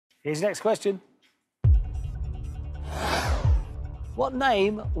Here's the next question. What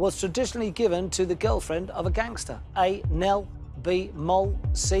name was traditionally given to the girlfriend of a gangster? A. Nell, B. Moll,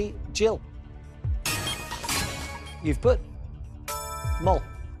 C. Jill. You've put Moll.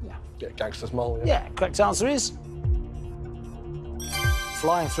 Yeah, gangster's mole. Yeah, correct answer is...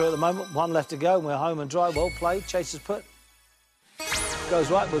 Flying through at the moment, one left to go, and we're home and dry. Well played. Chase has put. Goes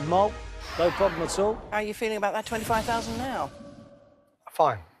right with Moll. No problem at all. How are you feeling about that 25,000 now?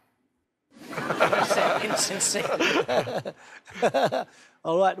 Fine. Insincere.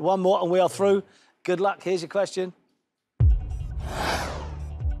 All right, one more and we are through. Good luck. Here's your question.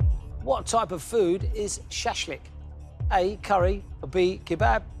 What type of food is shashlik? A, curry, B,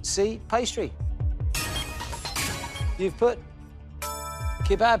 kebab, C, pastry. You've put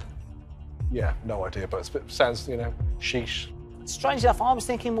kebab. Yeah, no idea, but it sounds, you know, sheesh. Strange enough, I was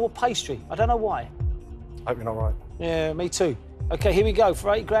thinking more pastry. I don't know why. Hope you're not right. Yeah, me too. OK, here we go. For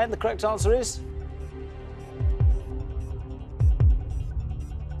 £8 grand, the correct answer is...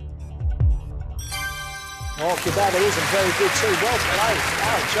 Oh, kebab it is, and very good too. Well played.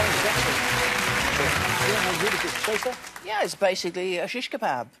 Wow, James, excellent. Yeah, no, really good. Chaser? Yeah, it's basically a shish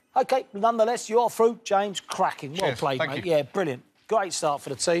kebab. OK, nonetheless, you're through. James, cracking. Well Cheers, played, thank mate. you. Yeah, brilliant. Great start for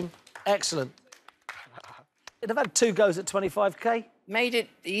the team. Excellent. He'd have had 2 goes at 25k. Made it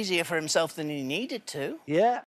easier for himself than he needed to. Yeah.